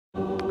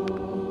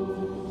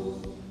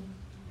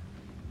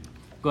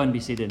Go ahead and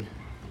be seated.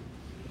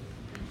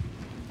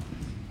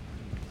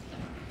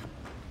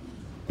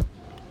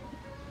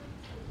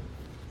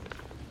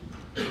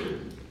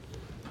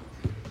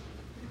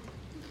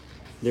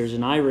 There's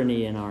an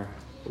irony in our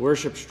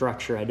worship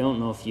structure. I don't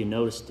know if you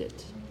noticed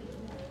it.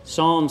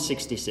 Psalm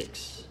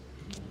 66.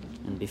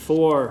 And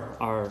before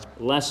our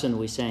lesson,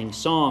 we sang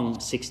Song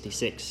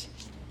 66.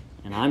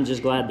 And I'm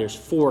just glad there's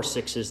 4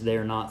 sixes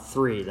there, not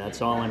 3.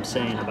 That's all I'm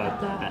saying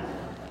about that.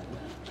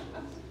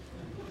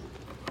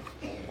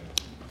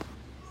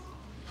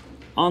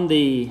 On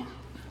the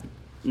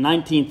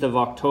 19th of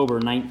October,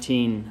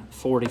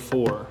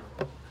 1944,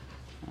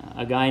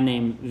 a guy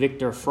named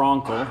Viktor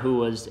Frankl, who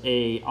was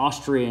an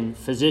Austrian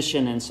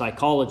physician and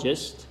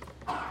psychologist,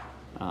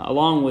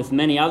 along with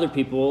many other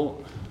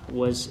people,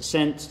 was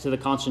sent to the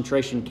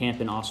concentration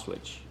camp in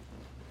Auschwitz.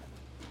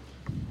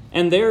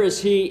 And there,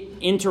 as he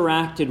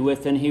interacted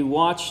with and he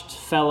watched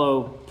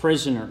fellow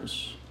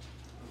prisoners,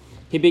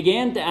 he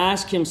began to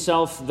ask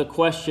himself the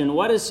question,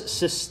 what is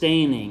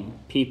sustaining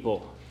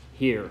people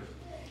here?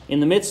 In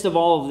the midst of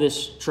all of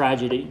this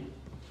tragedy,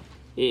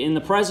 in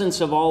the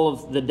presence of all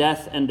of the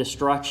death and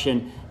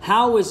destruction,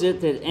 how is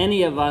it that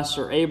any of us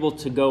are able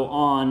to go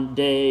on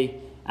day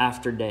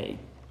after day?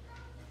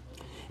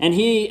 And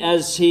he,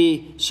 as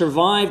he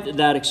survived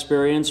that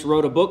experience,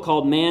 wrote a book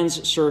called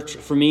Man's Search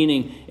for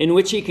Meaning, in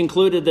which he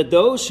concluded that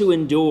those who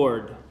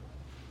endured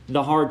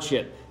the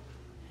hardship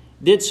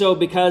did so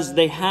because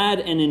they had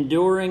an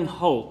enduring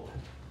hope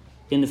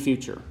in the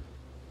future.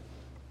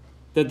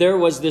 That there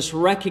was this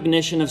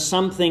recognition of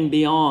something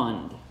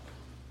beyond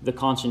the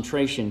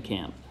concentration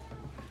camp.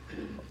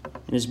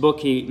 In his book,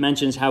 he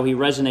mentions how he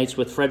resonates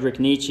with Friedrich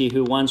Nietzsche,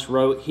 who once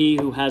wrote, "He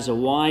who has a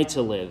why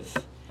to live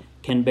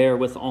can bear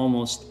with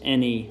almost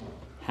any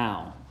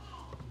how."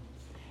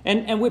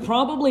 And we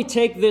probably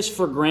take this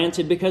for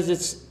granted because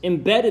it's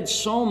embedded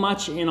so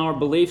much in our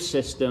belief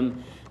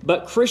system.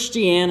 But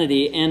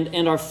Christianity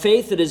and our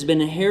faith that has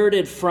been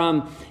inherited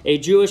from a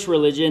Jewish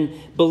religion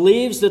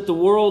believes that the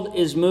world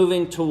is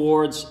moving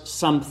towards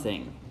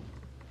something.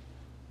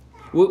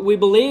 We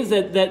believe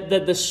that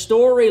the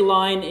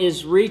storyline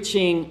is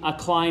reaching a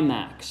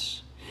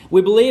climax.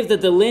 We believe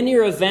that the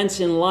linear events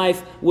in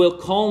life will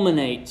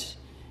culminate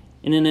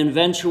in an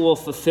eventual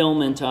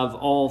fulfillment of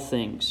all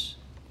things.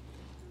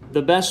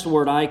 The best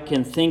word I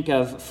can think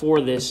of for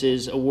this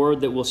is a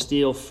word that we'll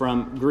steal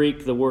from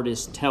Greek. The word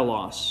is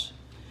telos,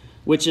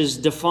 which is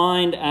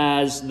defined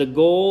as the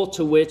goal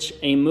to which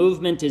a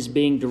movement is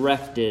being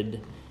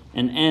directed,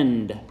 an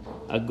end,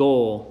 a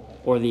goal,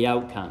 or the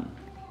outcome.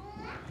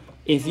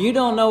 If you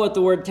don't know what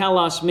the word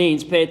telos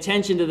means, pay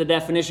attention to the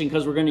definition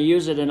because we're going to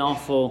use it an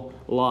awful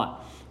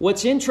lot.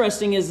 What's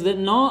interesting is that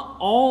not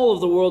all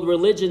of the world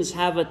religions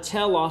have a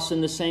telos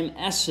in the same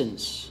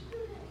essence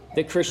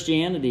that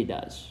Christianity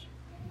does.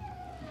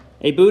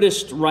 A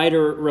Buddhist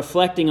writer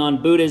reflecting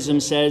on Buddhism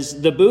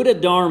says, "The Buddha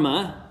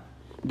Dharma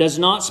does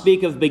not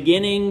speak of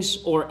beginnings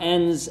or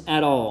ends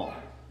at all.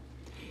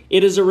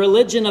 It is a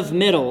religion of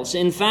middles.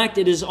 In fact,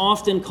 it is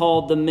often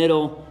called the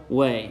middle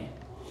way."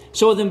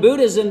 So within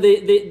Buddhism,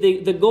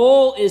 the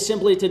goal is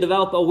simply to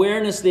develop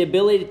awareness, the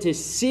ability to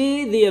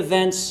see the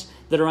events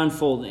that are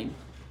unfolding,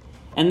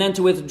 and then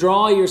to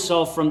withdraw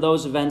yourself from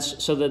those events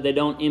so that they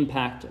don't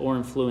impact or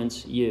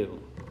influence you.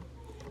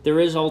 There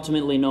is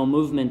ultimately no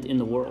movement in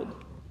the world,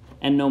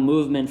 and no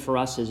movement for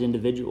us as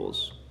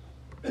individuals.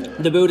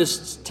 The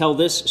Buddhists tell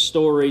this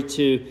story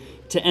to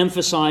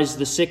emphasize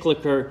the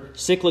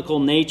cyclical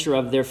nature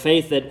of their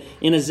faith, that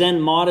in a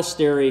Zen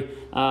monastery,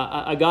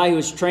 a guy who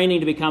was training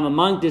to become a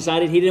monk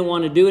decided he didn't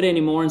want to do it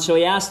anymore, and so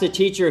he asked the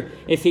teacher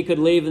if he could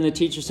leave, and the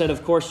teacher said,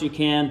 "Of course you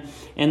can."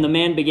 And the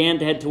man began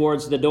to head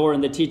towards the door,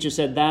 and the teacher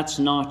said, "That's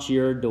not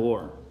your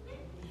door."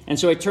 And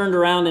so he turned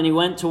around and he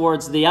went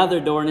towards the other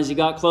door, and as he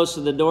got close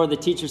to the door, the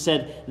teacher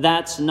said,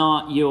 "That's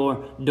not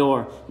your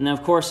door." And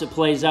of course it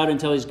plays out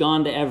until he's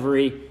gone to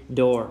every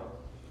door.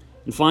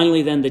 And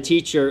finally then the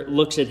teacher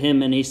looks at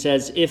him and he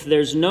says, "If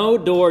there's no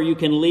door you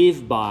can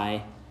leave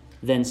by,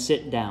 then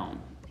sit down."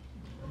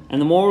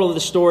 And the moral of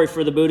the story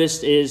for the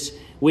Buddhist is,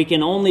 we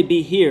can only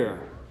be here.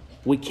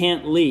 We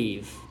can't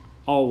leave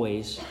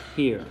always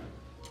here.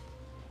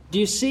 Do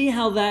you see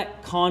how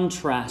that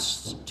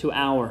contrasts to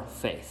our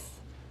faith?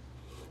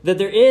 That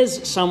there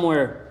is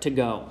somewhere to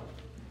go.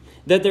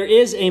 That there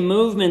is a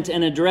movement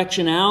and a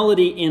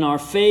directionality in our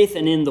faith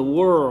and in the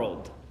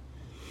world.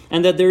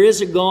 And that there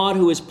is a God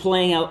who is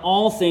playing out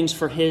all things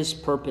for His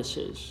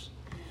purposes.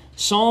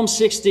 Psalm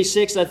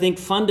 66, I think,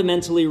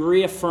 fundamentally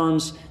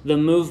reaffirms the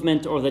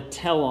movement or the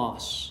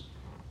telos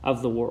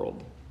of the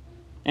world.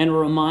 And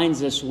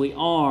reminds us we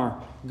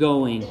are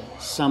going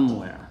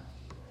somewhere.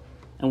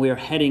 And we are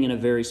heading in a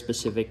very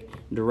specific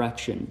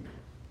direction.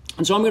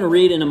 And so I'm going to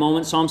read in a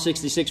moment Psalm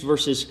 66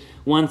 verses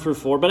 1 through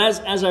 4. But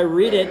as I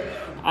read it,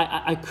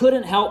 I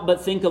couldn't help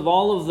but think of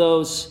all of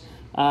those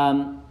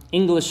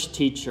English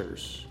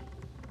teachers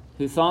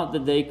who thought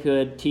that they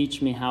could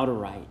teach me how to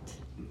write.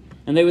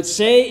 And they would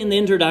say in the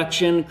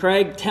introduction,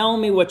 "Craig, tell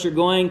me what you're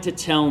going to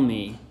tell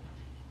me.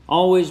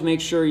 Always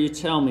make sure you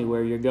tell me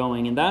where you're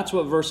going." And that's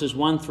what verses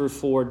 1 through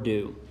 4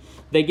 do.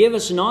 They give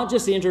us not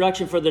just the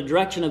introduction for the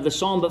direction of the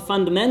psalm, but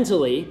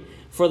fundamentally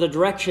for the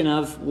direction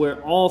of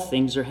where all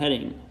things are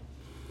heading.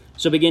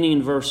 So beginning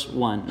in verse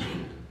 1.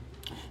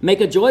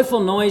 Make a joyful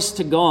noise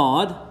to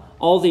God,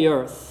 all the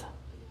earth.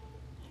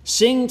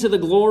 Sing to the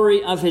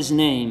glory of his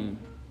name.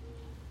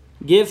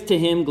 Give to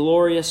him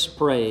glorious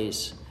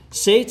praise.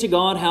 Say to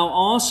God, how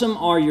awesome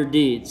are your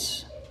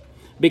deeds.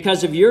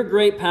 Because of your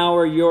great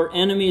power, your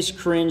enemies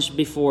cringe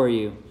before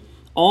you.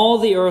 All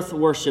the earth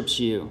worships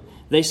you.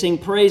 They sing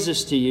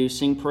praises to you,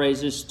 sing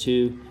praises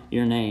to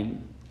your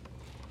name.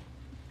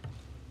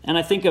 And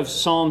I think of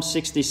Psalm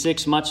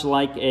 66 much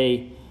like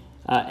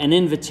an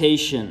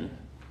invitation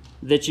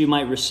that you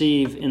might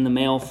receive in the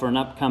mail for an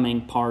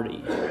upcoming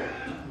party.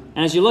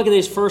 And as you look at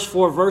these first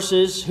 4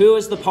 verses, who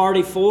is the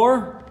party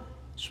for?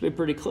 It should be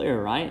pretty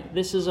clear, right?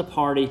 This is a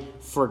party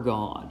for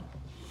God.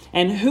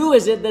 And who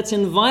is it that's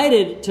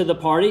invited to the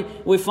party?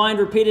 We find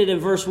repeated in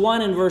verse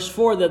 1 and verse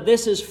 4 that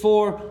this is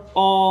for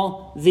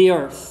all the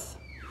earth.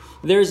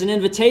 There's an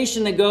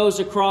invitation that goes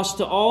across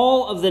to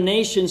all of the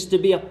nations to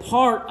be a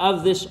part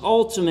of this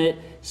ultimate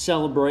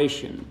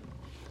celebration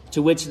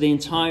to which the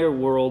entire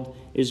world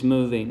is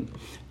moving.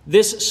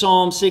 This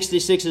Psalm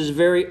 66 is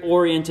very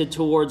oriented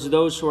towards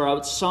those who are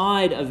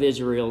outside of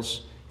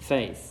Israel's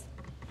faith.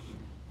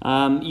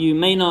 You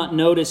may not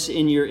notice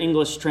in your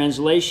English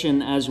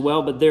translation as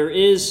well, but there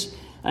is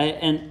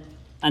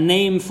a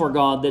name for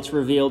God that's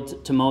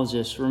revealed to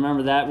Moses.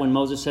 Remember that when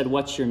Moses said,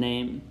 "What's your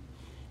name?"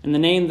 And the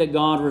name that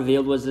God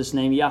revealed was this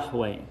name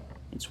Yahweh.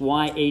 It's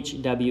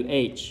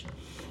YHWH.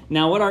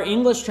 Now, what our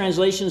English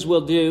translations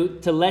will do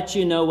to let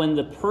you know when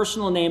the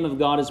personal name of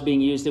God is being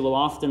used, it will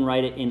often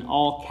write it in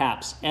all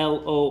caps,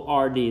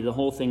 Lord. The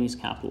whole thing is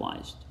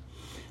capitalized.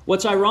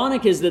 What's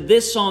ironic is that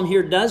this psalm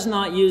here does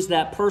not use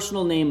that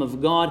personal name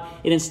of God.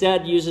 It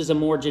instead uses a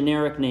more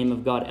generic name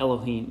of God,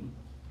 Elohim.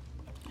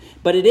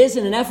 But it is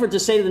in an effort to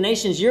say to the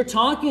nations, you're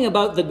talking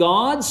about the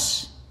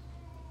gods.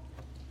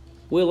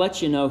 We'll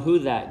let you know who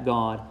that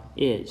God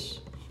is.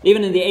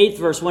 Even in the 8th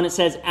verse, when it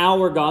says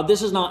our God,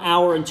 this is not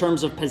our in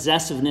terms of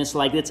possessiveness,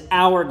 like it's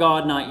our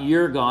God, not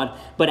your God,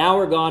 but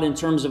our God in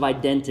terms of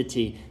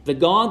identity. The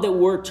God that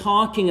we're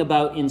talking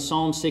about in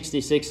Psalm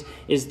 66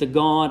 is the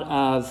God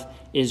of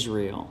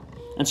Israel.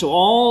 And so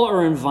all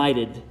are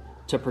invited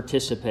to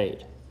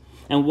participate.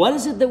 And what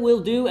is it that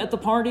we'll do at the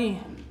party?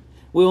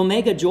 We will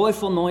make a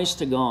joyful noise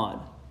to God.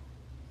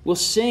 We'll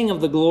sing of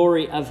the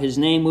glory of his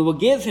name. We will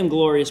give him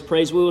glorious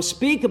praise. We will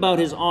speak about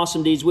his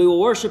awesome deeds. We will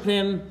worship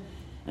him.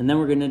 And then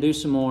we're going to do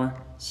some more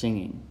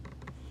singing.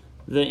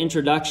 The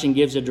introduction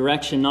gives a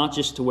direction not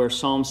just to where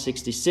Psalm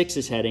 66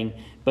 is heading,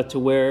 but to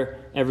where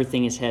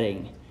everything is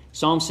heading.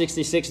 Psalm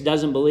 66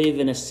 doesn't believe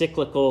in a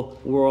cyclical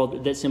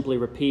world that simply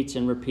repeats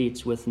and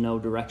repeats with no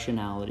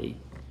directionality.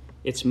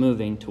 It's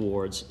moving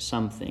towards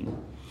something.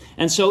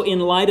 And so in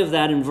light of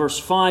that, in verse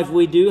 5,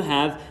 we do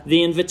have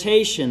the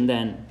invitation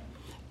then.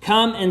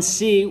 Come and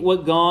see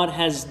what God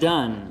has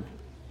done,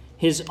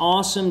 his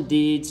awesome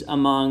deeds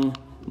among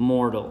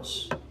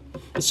mortals.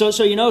 So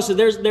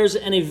there's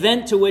an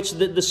event to which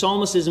the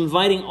psalmist is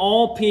inviting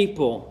all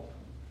people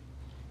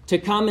to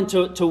come and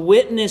to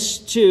witness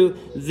to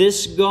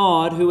this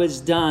God who has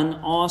done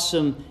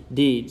awesome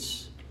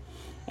deeds.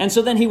 And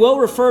so then he will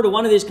refer to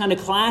one of these kind of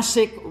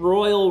classic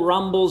royal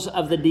rumbles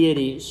of the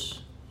deities.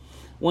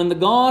 When the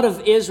God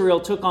of Israel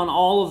took on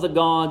all of the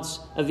gods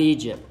of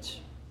Egypt.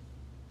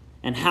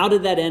 And how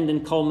did that end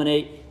and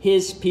culminate?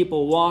 His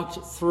people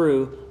walked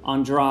through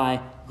on dry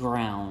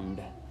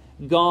ground.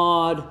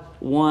 God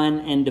won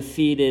and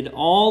defeated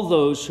all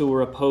those who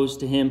were opposed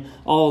to him,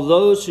 all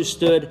those who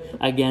stood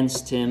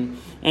against him.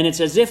 And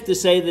it's as if to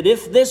say that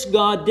if this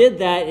God did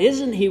that,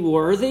 isn't he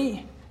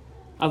worthy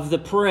of the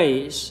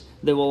praise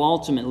that will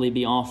ultimately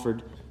be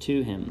offered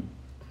to him?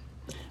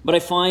 But I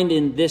find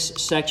in this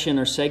section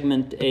or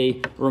segment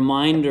a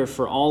reminder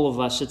for all of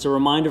us. It's a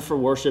reminder for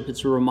worship.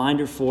 It's a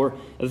reminder for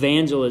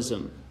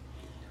evangelism,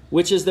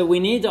 which is that we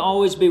need to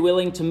always be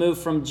willing to move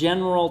from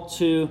general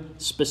to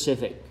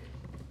specific.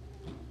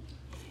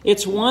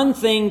 It's one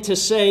thing to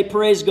say,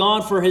 praise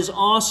God for his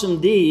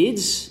awesome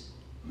deeds,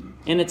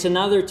 and it's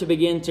another to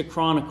begin to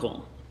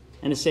chronicle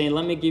and to say,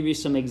 let me give you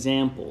some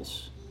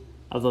examples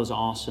of those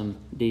awesome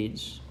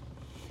deeds.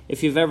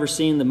 If you've ever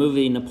seen the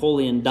movie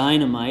Napoleon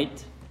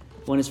Dynamite,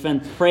 when his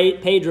friend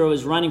Pedro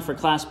is running for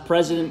class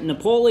president,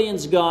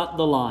 Napoleon's got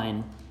the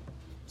line.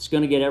 It's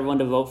going to get everyone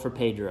to vote for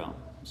Pedro.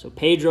 So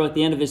Pedro, at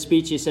the end of his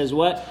speech, he says,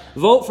 what?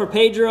 Vote for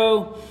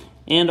Pedro,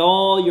 and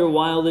all your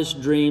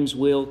wildest dreams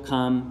will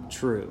come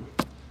true.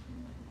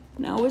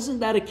 Now, isn't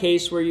that a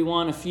case where you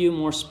want a few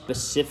more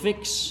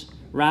specifics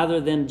rather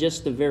than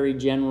just a very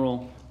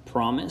general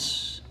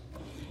promise?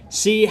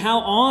 See, how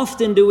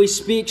often do we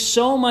speak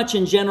so much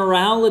in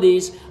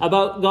generalities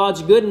about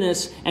God's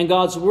goodness and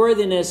God's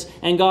worthiness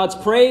and God's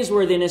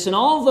praiseworthiness and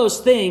all of those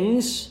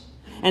things,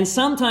 and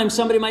sometimes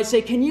somebody might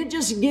say, can you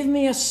just give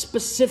me a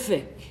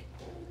specific,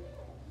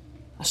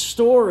 a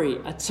story,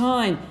 a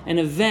time, an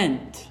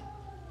event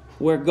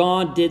where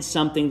God did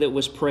something that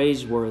was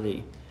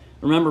praiseworthy?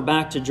 Remember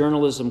back to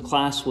journalism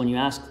class when you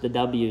ask the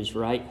W's,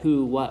 right?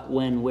 Who, what,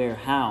 when, where,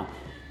 how.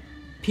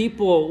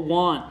 People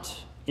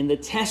want, in the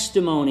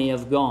testimony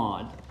of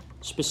God,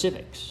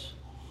 specifics,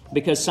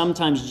 because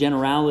sometimes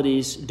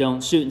generalities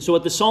don't suit. And so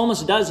what the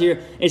psalmist does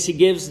here is he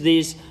gives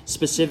these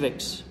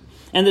specifics.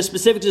 And the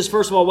specifics is,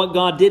 first of all, what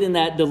God did in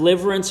that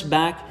deliverance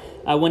back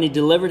when he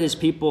delivered his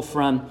people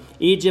from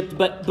Egypt.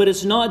 But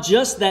it's not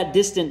just that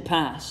distant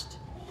past.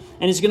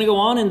 And he's going to go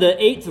on in the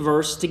 8th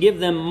verse to give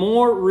them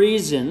more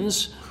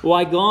reasons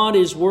why God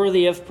is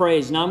worthy of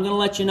praise. Now I'm going to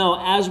let you know,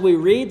 as we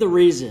read the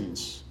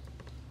reasons,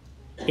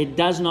 it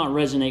does not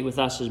resonate with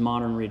us as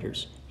modern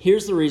readers.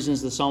 Here's the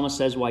reasons the psalmist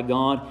says why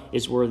God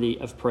is worthy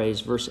of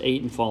praise. Verse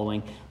 8 and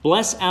following.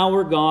 Bless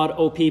our God,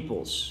 O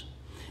peoples.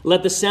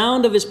 Let the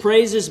sound of his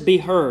praises be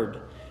heard,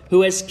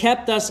 who has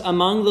kept us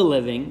among the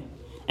living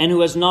and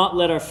who has not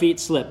let our feet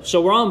slip.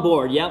 So we're on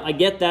board. Yeah, I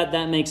get that.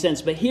 That makes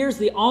sense. But here's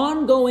the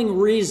ongoing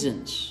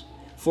reasons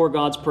for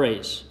God's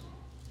praise.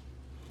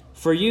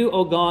 For you,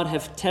 O God,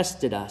 have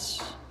tested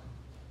us.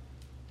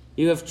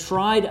 You have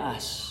tried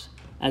us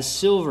as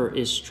silver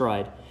is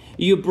tried.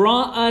 You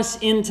brought us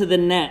into the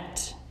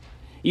net.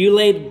 You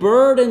laid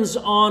burdens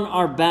on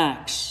our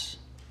backs.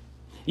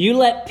 You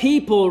let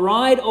people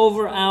ride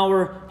over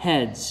our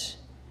heads.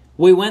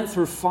 We went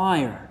through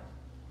fire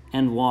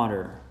and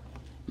water,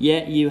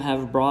 yet you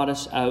have brought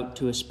us out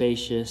to a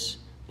spacious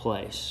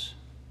place.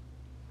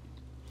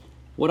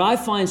 What I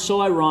find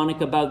so ironic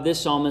about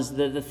this psalm is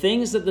that the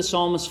things that the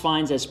psalmist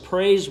finds as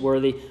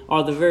praiseworthy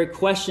are the very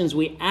questions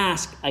we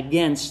ask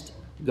against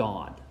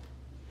God.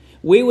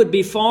 We would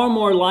be far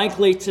more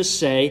likely to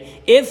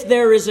say, if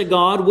there is a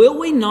God, will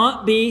we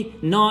not be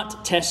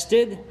not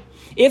tested?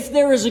 If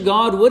there is a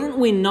God, wouldn't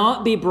we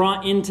not be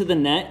brought into the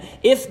net?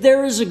 If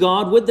there is a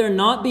God, would there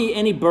not be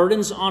any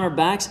burdens on our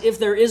backs? If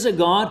there is a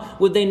God,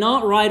 would they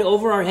not ride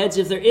over our heads?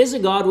 If there is a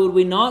God, would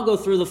we not go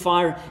through the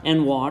fire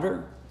and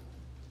water?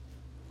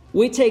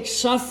 We take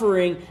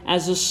suffering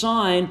as a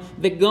sign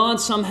that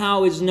God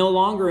somehow is no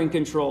longer in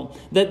control,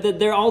 that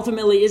there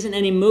ultimately isn't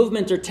any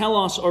movement or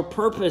telos or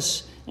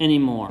purpose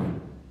anymore.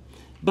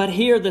 But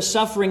here the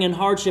suffering and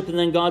hardship and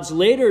then God's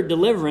later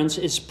deliverance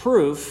is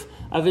proof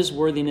of his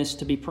worthiness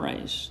to be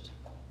praised.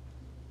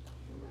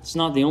 It's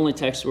not the only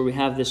text where we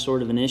have this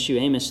sort of an issue.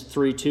 Amos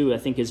 3:2, I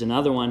think, is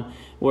another one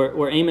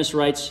where Amos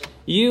writes,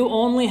 "You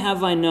only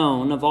have I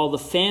known of all the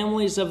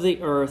families of the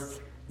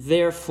earth,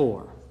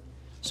 therefore."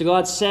 So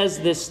God says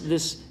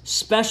this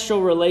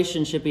special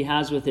relationship he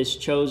has with his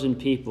chosen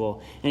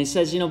people. And he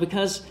says,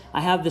 because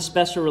I have this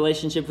special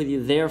relationship with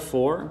you,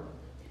 therefore.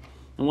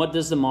 And what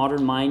does the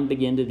modern mind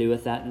begin to do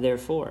with that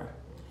therefore?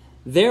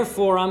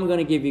 Therefore, I'm going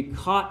to give you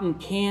cotton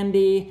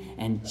candy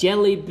and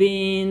jelly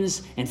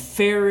beans and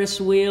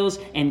Ferris wheels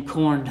and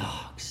corn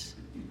dogs.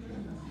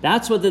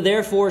 That's what the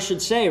therefore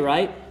should say,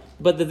 right?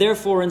 But the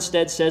therefore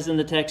instead says in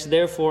the text,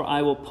 therefore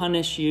I will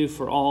punish you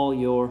for all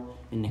your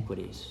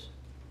iniquities.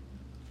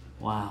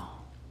 Wow.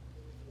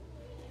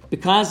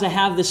 Because I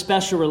have this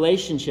special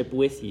relationship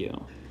with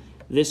you,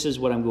 this is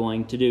what I'm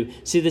going to do.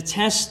 See, the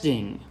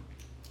testing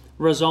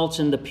results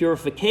in the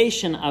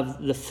purification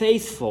of the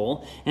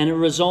faithful, and it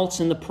results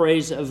in the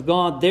praise of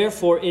God.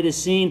 Therefore, it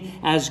is seen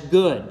as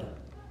good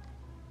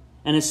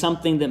and as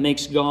something that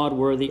makes God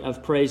worthy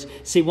of praise.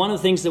 See, one of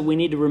the things that we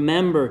need to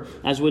remember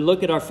as we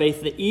look at our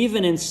faith, that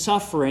even in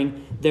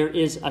suffering, there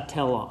is a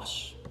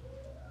telos.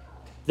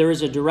 There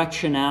is a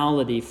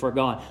directionality for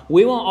God.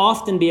 We won't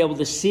often be able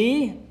to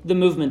see the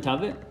movement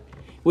of it.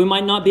 We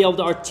might not be able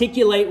to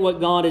articulate what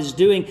God is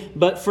doing,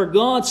 but for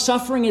God,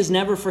 suffering is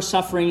never for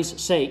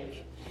suffering's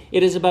sake.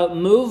 It is about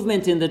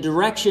movement in the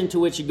direction to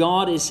which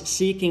God is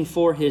seeking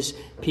for his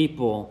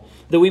people,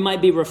 that we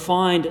might be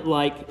refined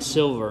like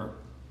silver.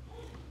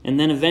 And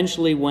then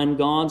eventually, when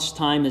God's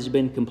time has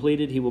been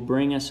completed, he will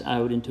bring us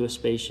out into a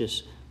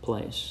spacious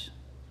place.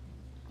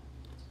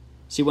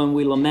 See, when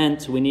we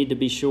lament, we need to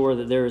be sure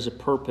that there is a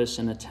purpose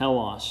and a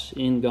telos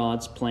in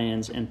God's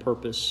plans and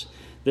purpose.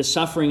 The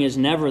suffering is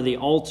never the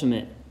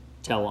ultimate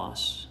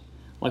telos.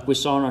 Like we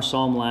saw in our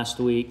psalm last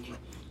week,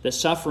 that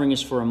suffering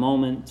is for a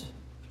moment,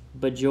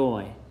 but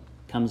joy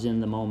comes in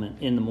the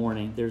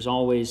morning. There's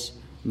always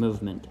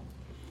movement.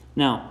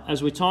 Now,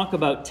 as we talk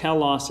about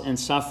telos and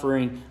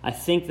suffering, I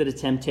think that a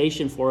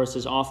temptation for us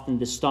is often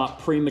to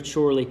stop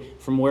prematurely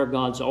from where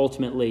God's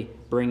ultimately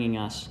bringing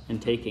us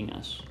and taking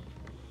us.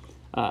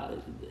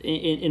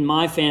 In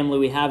my family,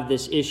 we have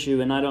this issue,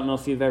 and I don't know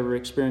if you've ever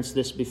experienced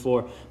this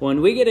before.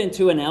 When we get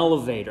into an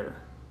elevator,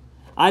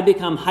 I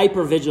become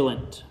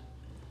hyper-vigilant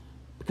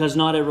because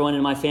not everyone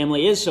in my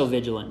family is so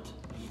vigilant.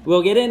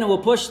 We'll get in and we'll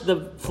push the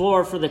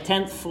button for the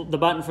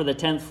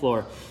 10th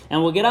floor,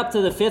 and we'll get up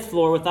to the 5th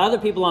floor with other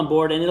people on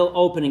board, and it'll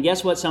open, and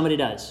guess what somebody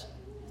does?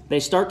 They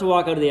start to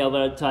walk out of the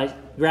elevator, I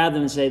grab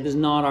them and say, "This is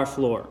not our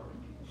floor."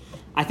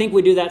 I think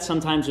we do that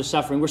sometimes with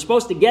suffering. We're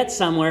supposed to get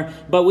somewhere,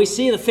 but we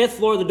see the 5th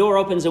floor, the door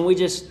opens, and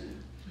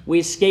we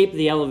escape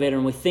the elevator,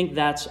 and we think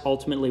that's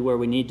ultimately where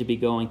we need to be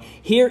going.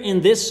 Here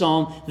in this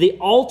psalm, the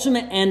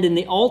ultimate end and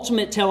the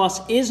ultimate telos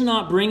is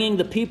not bringing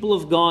the people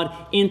of God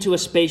into a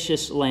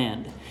spacious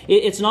land.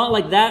 It's not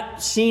like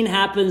that scene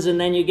happens and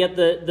then you get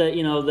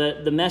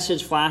the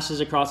message flashes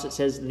across that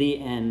says the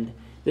end.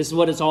 This is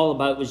what it's all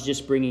about, was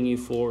just bringing you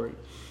forward.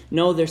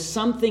 No, there's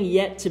something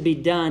yet to be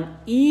done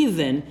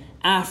even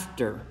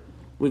after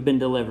we've been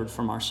delivered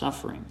from our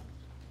suffering.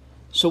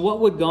 So what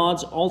would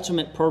God's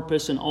ultimate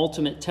purpose and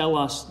ultimate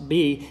telos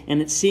be?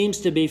 And it seems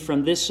to be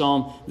from this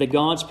psalm that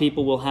God's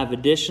people will have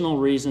additional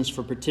reasons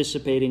for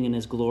participating in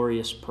His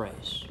glorious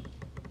praise.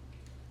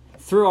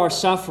 Through our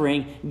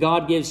suffering,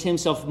 God gives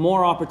Himself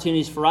more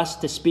opportunities for us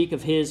to speak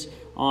of His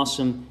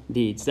awesome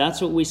deeds.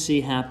 That's what we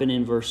see happen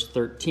in verse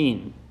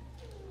 13.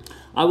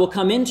 I will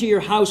come into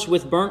your house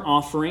with burnt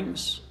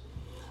offerings.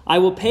 I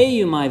will pay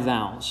you my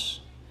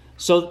vows,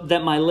 so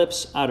that my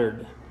lips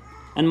uttered,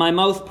 and my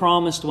mouth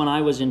promised when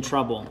I was in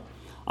trouble.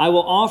 I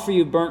will offer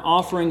you burnt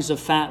offerings of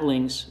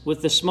fatlings.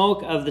 With the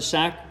smoke of the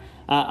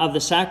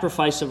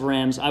sacrifice of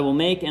rams, I will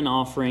make an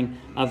offering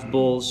of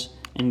bulls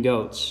and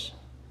goats.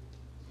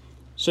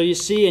 So you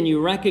see and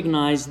you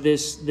recognize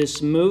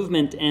this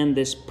movement, and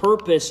this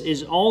purpose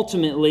is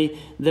ultimately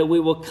that we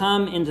will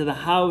come into the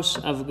house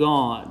of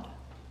God.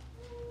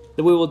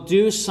 That we will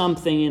do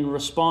something in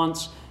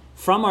response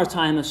from our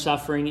time of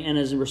suffering and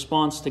as a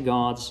response to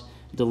God's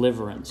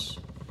deliverance.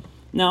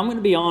 Now, I'm going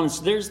to be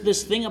honest, there's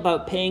this thing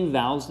about paying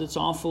vows that's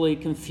awfully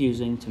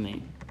confusing to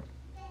me.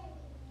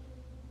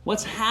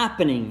 What's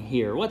happening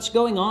here? What's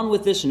going on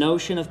with this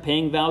notion of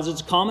paying vows?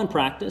 It's common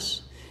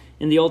practice.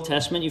 In the Old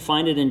Testament, you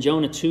find it in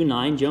Jonah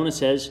 2:9. Jonah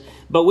says,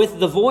 "But with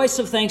the voice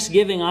of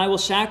thanksgiving I will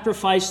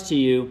sacrifice to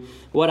you.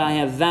 What I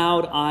have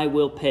vowed I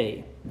will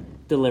pay."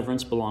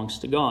 Deliverance belongs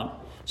to God.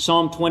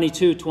 Psalm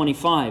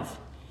 22:25.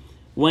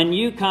 When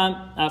you come,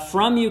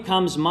 from you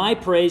comes my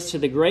praise to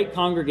the great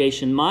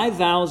congregation. My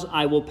vows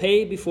I will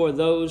pay before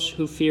those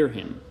who fear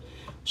Him.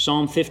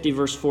 Psalm 50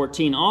 verse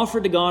 14. Offer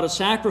to God a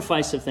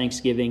sacrifice of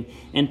thanksgiving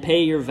and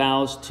pay your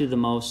vows to the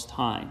Most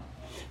High.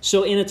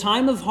 So in a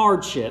time of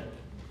hardship,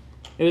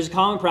 it was a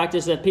common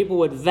practice that people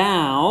would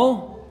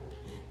vow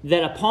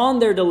that upon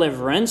their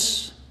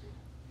deliverance,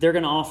 they're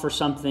going to offer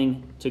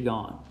something to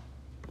God.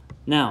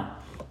 Now,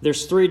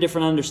 there's three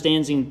different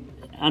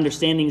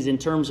understandings in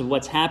terms of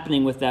what's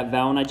happening with that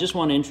vow, and I just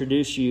want to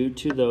introduce you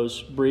to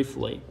those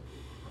briefly.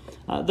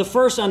 The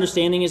first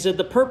understanding is that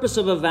the purpose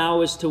of a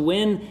vow is to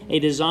win a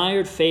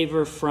desired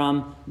favor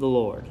from the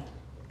Lord.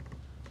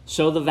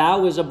 So the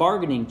vow is a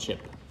bargaining chip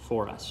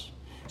for us.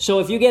 So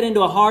if you get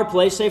into a hard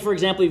place, say for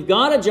example, you've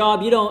got a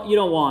job you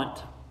don't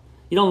want.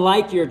 You don't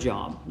like your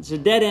job. It's a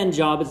dead-end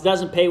job. It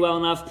doesn't pay well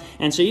enough.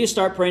 And so you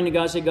start praying to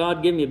God, say,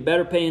 God, give me a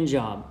better paying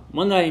job,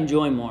 one that I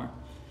enjoy more.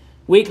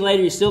 Week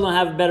later, you still don't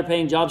have a better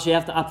paying job, so you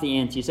have to up the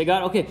ante. You say,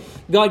 God,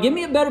 give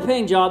me a better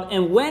paying job,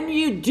 and when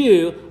you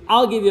do,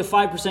 I'll give you a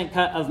 5%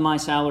 cut of my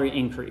salary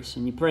increase.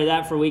 And you pray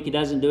that for a week, it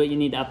doesn't do it, you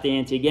need to up the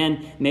ante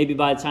again. Maybe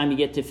by the time you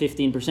get to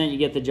 15%, you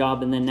get the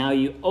job, and then now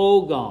you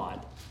owe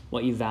God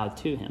what you vowed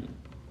to Him.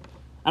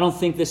 I don't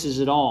think this is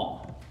at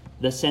all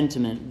the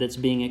sentiment that's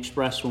being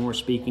expressed when we're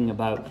speaking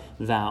about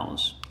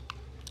vows.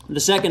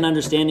 The second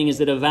understanding is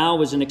that a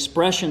vow is an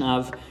expression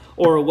of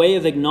or a way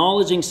of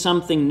acknowledging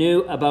something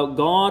new about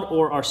God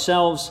or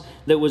ourselves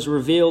that was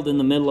revealed in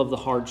the middle of the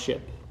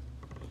hardship.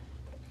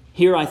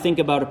 Here I think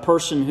about a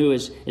person who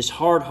is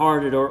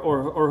hard-hearted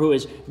or who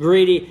is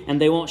greedy and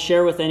they won't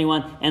share with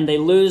anyone and they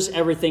lose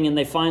everything and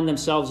they find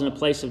themselves in a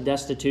place of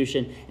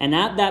destitution. And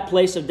at that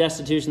place of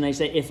destitution they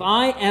say, if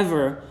I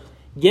ever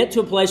get to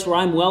a place where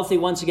I'm wealthy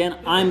once again,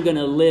 I'm going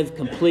to live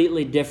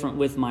completely different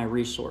with my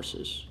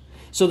resources.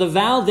 So the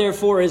vow,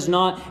 therefore, is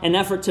not an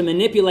effort to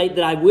manipulate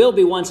that I will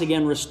be once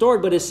again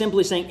restored, but is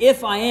simply saying,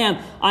 if I am,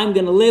 I'm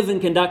going to live and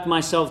conduct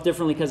myself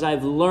differently because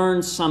I've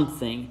learned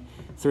something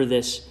through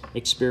this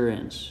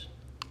experience.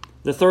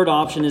 The third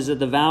option is that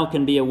the vow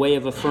can be a way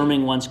of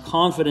affirming one's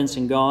confidence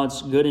in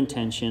God's good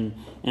intention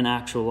and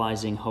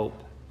actualizing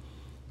hope.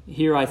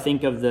 Here I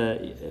think of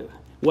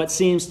what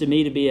seems to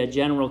me to be a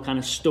general kind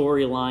of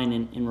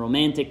storyline in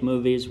romantic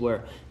movies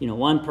where,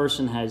 one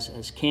person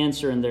has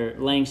cancer and they're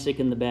laying sick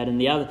in the bed, and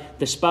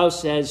the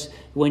spouse says,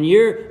 when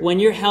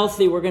you're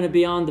healthy, we're going to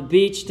be on the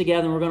beach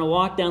together and we're going to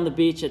walk down the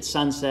beach at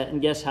sunset.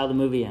 And guess how the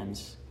movie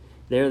ends?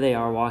 There they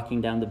are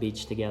walking down the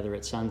beach together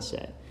at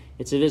sunset.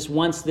 It's as if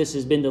once this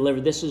has been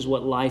delivered, this is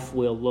what life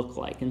will look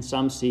like. And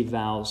some see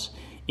vows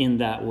in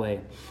that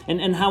way.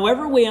 And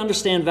however we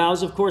understand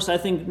vows, of course, I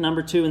think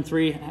number 2 and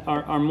 3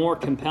 are more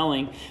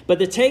compelling. But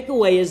the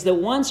takeaway is that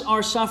once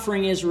our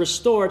suffering is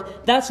restored,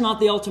 that's not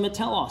the ultimate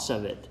telos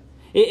of it.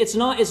 It's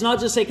not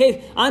just say,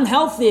 hey, I'm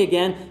healthy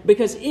again,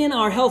 because in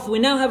our health we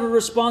now have a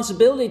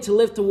responsibility to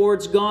live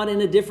towards God in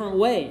a different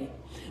way.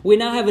 We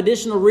now have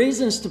additional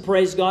reasons to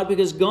praise God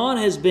because God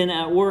has been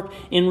at work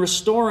in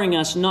restoring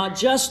us, not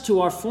just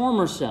to our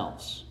former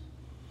selves,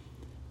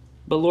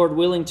 but Lord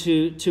willing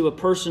to a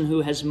person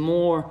who has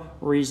more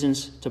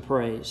reasons to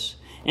praise.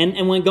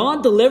 And when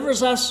God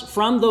delivers us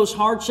from those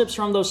hardships,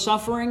 from those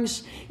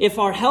sufferings, if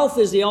our health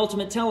is the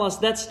ultimate telos,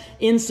 that's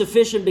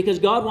insufficient because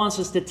God wants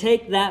us to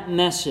take that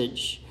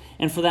message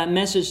and for that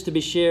message to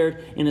be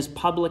shared in as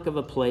public of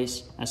a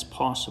place as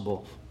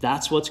possible.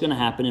 That's what's going to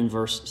happen in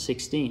verse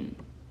 16.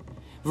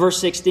 Verse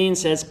 16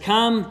 says,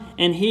 "Come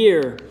and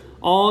hear,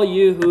 all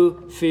you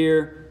who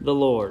fear the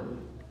Lord,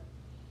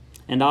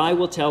 and I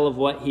will tell of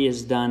what he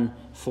has done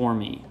for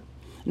me."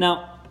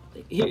 Now,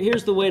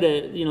 here's the way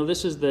to,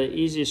 this is the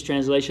easiest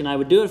translation. I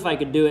would do it if I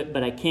could do it,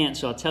 but I can't,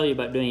 so I'll tell you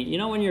about doing it. You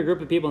know when you're a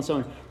group of people and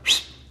someone,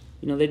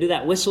 they do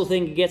that whistle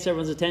thing that gets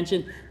everyone's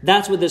attention?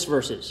 That's what this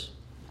verse is.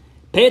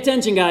 Pay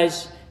attention,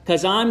 guys,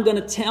 because I'm going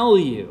to tell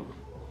you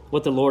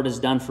what the Lord has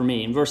done for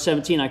me. In verse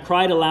 17, "I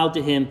cried aloud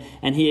to him,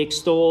 and he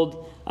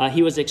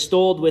was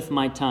extolled with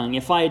my tongue.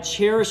 If I had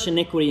cherished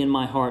iniquity in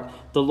my heart,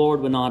 the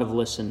Lord would not have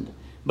listened.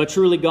 But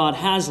truly God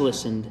has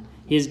listened.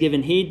 He has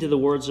given heed to the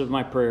words of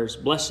my prayers.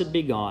 Blessed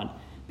be God,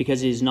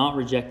 because he has not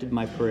rejected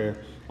my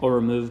prayer or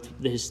removed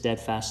his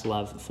steadfast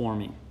love for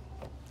me."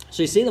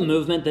 So you see the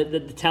movement that the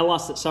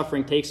telos that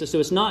suffering takes us to.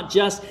 It's not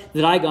just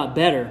that I got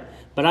better,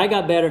 but I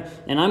got better,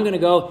 and I'm going to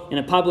go in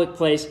a public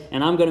place,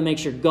 and I'm going to make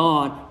sure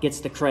God gets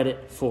the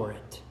credit for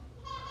it.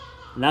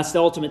 And that's the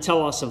ultimate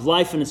telos of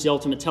life, and it's the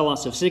ultimate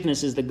telos of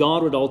sickness, is that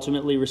God would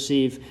ultimately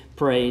receive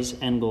praise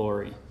and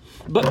glory.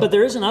 But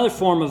there is another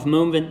form of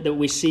movement that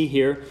we see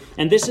here,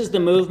 and this is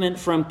the movement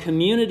from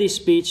community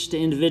speech to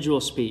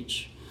individual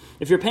speech.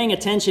 If you're paying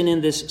attention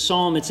in this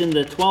psalm, it's in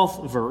the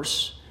 12th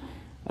verse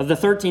of the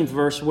 13th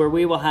verse, where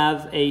we will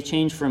have a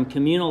change from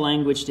communal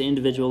language to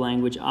individual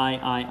language,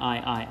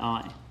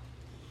 I,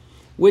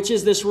 which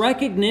is this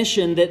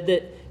recognition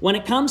that when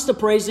it comes to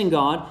praising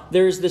God,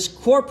 there's this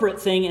corporate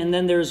thing, and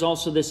then there's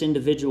also this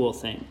individual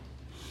thing.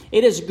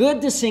 It is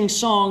good to sing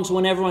songs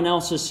when everyone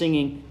else is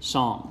singing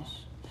songs.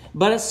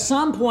 But at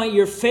some point,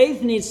 your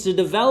faith needs to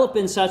develop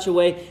in such a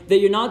way that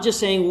you're not just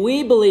saying,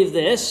 "We believe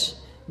this,"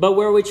 but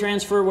where we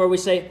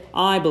say,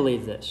 "I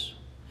believe this."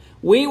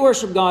 We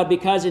worship God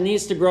because it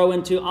needs to grow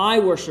into "I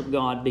worship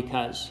God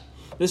because."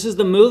 This is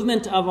the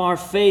movement of our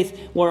faith,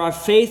 where our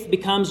faith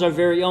becomes our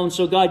very own.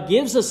 So God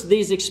gives us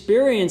these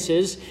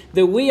experiences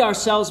that we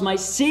ourselves might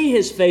see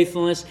his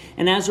faithfulness,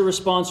 and as a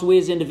response, we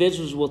as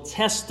individuals will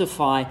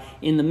testify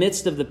in the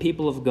midst of the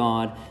people of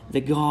God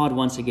that God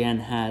once again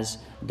has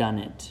done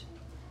it.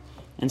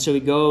 And so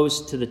he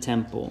goes to the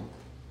temple.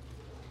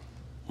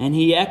 And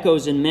he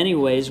echoes in many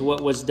ways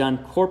what was done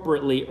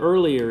corporately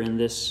earlier in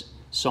this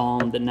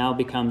psalm that now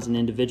becomes an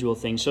individual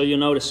thing. So you'll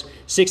notice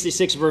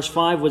 66 verse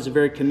 5 was a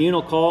very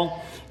communal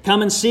call.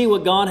 Come and see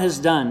what God has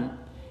done.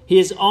 He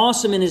is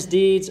awesome in his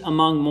deeds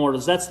among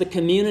mortals. That's the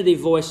community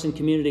voice and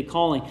community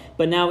calling.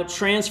 But now it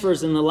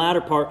transfers in the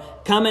latter part.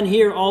 Come and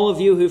hear, all of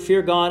you who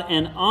fear God,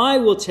 and I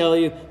will tell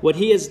you what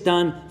he has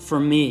done for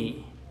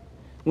me.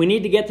 We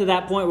need to get to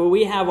that point where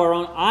we have our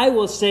own. I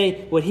will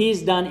say what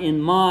he's done in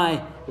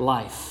my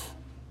life.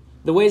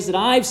 The ways that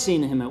I've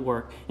seen him at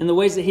work, and the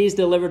ways that he's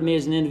delivered me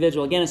as an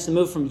individual. Again, it's the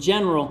move from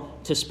general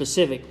to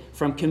specific,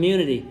 from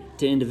community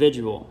to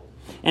individual.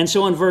 And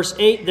so in verse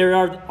 8, there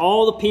are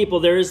all the people.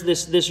 There is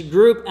this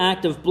group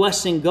act of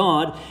blessing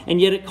God,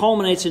 and yet it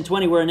culminates in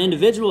 20 where an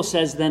individual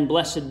says, then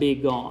blessed be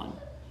God.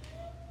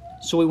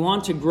 So we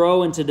want to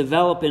grow and to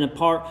develop in a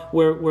part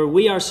where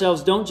we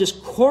ourselves don't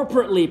just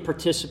corporately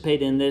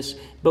participate in this,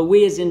 but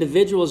we as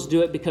individuals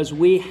do it because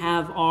we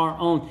have our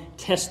own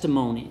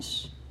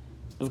testimonies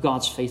of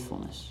God's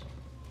faithfulness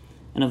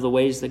and of the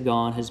ways that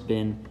God has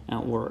been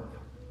at work.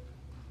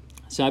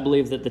 So I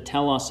believe that the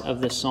telos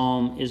of this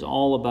psalm is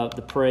all about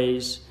the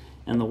praise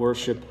and the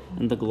worship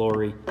and the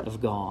glory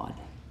of God.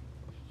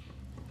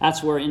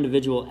 That's where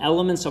individual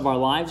elements of our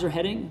lives are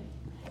heading,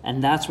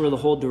 and that's where the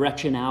whole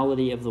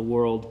directionality of the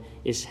world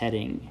is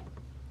heading.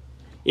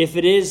 If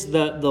it is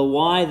the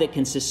why that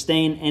can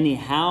sustain any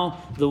how,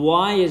 the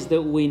why is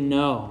that we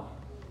know.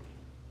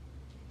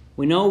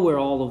 We know where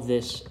all of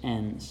this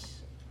ends.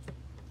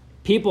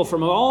 People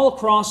from all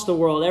across the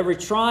world, every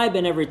tribe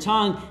and every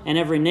tongue and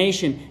every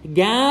nation,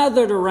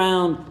 gathered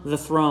around the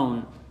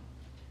throne,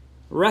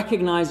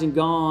 recognizing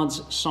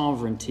God's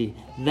sovereignty.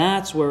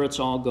 That's where it's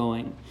all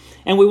going.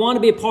 And we want to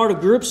be a part of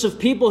groups of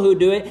people who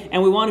do it,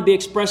 and we want to be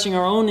expressing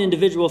our own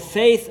individual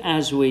faith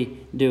as we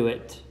do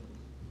it.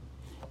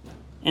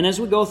 And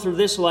as we go through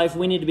this life,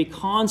 we need to be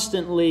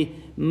constantly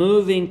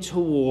moving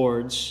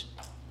towards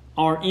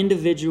our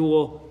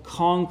individual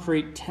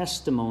concrete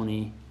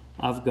testimony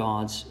of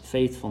God's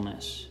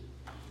faithfulness.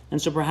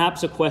 And so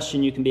perhaps a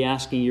question you can be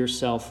asking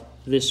yourself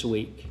this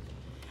week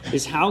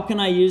is, how can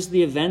I use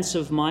the events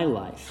of my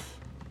life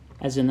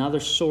as another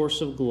source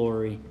of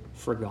glory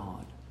for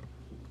God?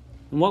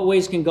 In what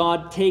ways can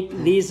God take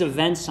these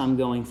events I'm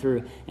going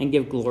through and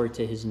give glory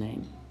to his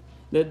name?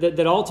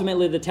 That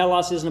ultimately the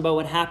telos isn't about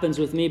what happens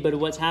with me, but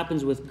what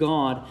happens with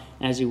God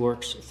as he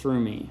works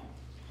through me.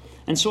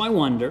 And so I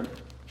wonder,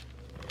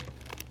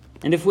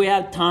 and if we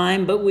have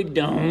time, but we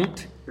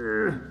don't,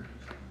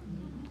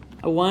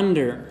 I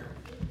wonder,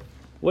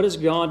 what has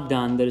God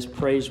done that is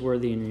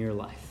praiseworthy in your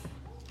life?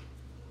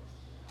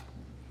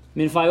 I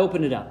mean, if I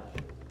open it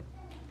up,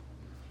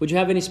 would you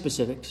have any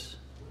specifics?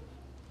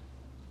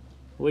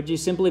 Would you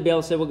simply be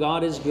able to say, well,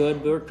 God is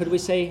good? Or could we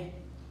say,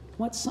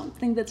 what's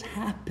something that's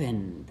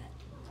happened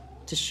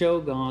to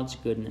show God's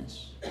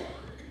goodness?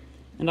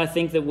 And I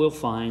think that we'll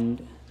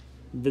find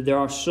that there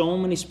are so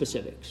many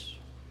specifics.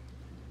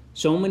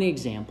 So many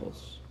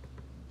examples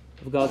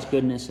of God's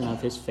goodness and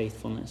of His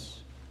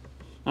faithfulness.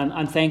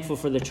 I'm thankful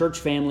for the church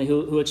family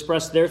who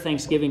expressed their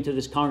thanksgiving to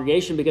this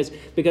congregation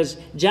because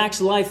Jack's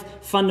life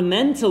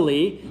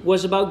fundamentally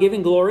was about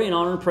giving glory and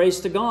honor and praise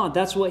to God.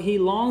 That's what he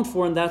longed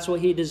for and that's what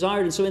he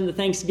desired. And so in the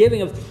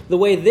thanksgiving of the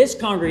way this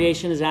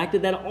congregation has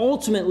acted, that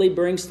ultimately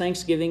brings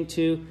thanksgiving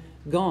to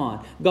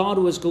God. God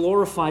was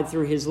glorified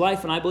through his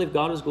life, and I believe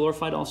God was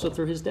glorified also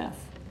through his death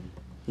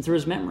and through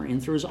his memory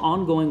and through his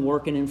ongoing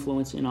work and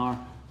influence in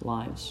our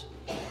lives.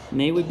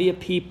 May we be a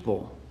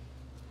people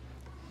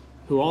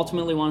who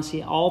ultimately want to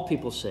see all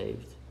people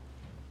saved,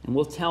 and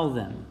will tell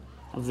them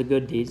of the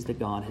good deeds that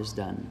God has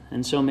done.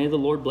 And so may the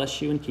Lord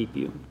bless you and keep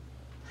you.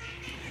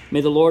 May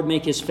the Lord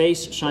make his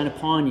face shine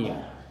upon you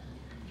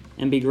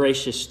and be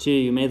gracious to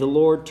you. May the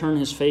Lord turn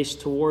his face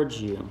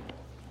towards you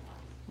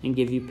and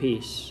give you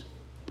peace.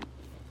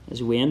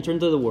 As we enter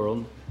into the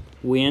world,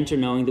 we enter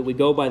knowing that we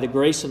go by the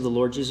grace of the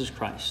Lord Jesus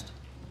Christ,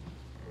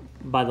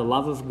 by the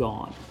love of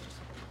God,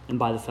 and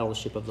by the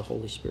fellowship of the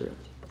Holy Spirit.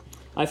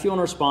 If you want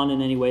to respond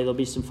in any way, there'll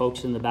be some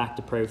folks in the back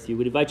to pray with you.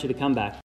 We'd invite you to come back.